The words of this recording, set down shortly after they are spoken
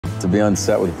To be on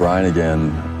set with Bryan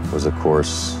again was, of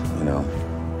course, you know,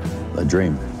 a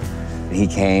dream. He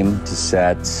came to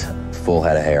set, full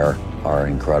head of hair. Our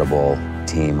incredible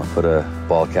team put a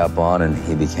ball cap on, and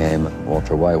he became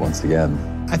Walter White once again.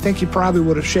 I think he probably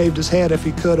would have shaved his head if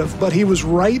he could have, but he was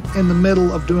right in the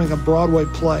middle of doing a Broadway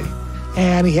play.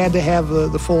 And he had to have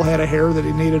the full head of hair that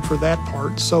he needed for that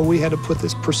part, so we had to put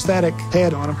this prosthetic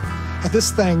head on him. And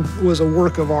this thing was a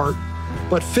work of art,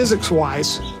 but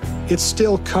physics-wise, it's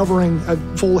still covering a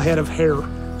full head of hair.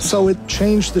 So it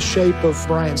changed the shape of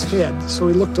Bryan's head, so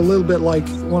he looked a little bit like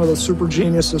one of those super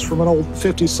geniuses from an old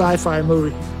 50s sci-fi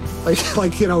movie.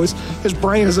 Like you know, his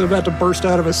brain is about to burst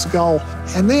out of his skull.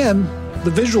 And then the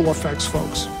visual effects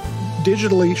folks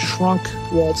digitally shrunk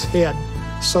Walt's head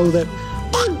so that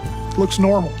looks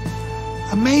normal.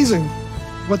 Amazing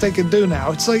what they can do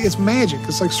now. It's magic.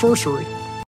 It's like sorcery.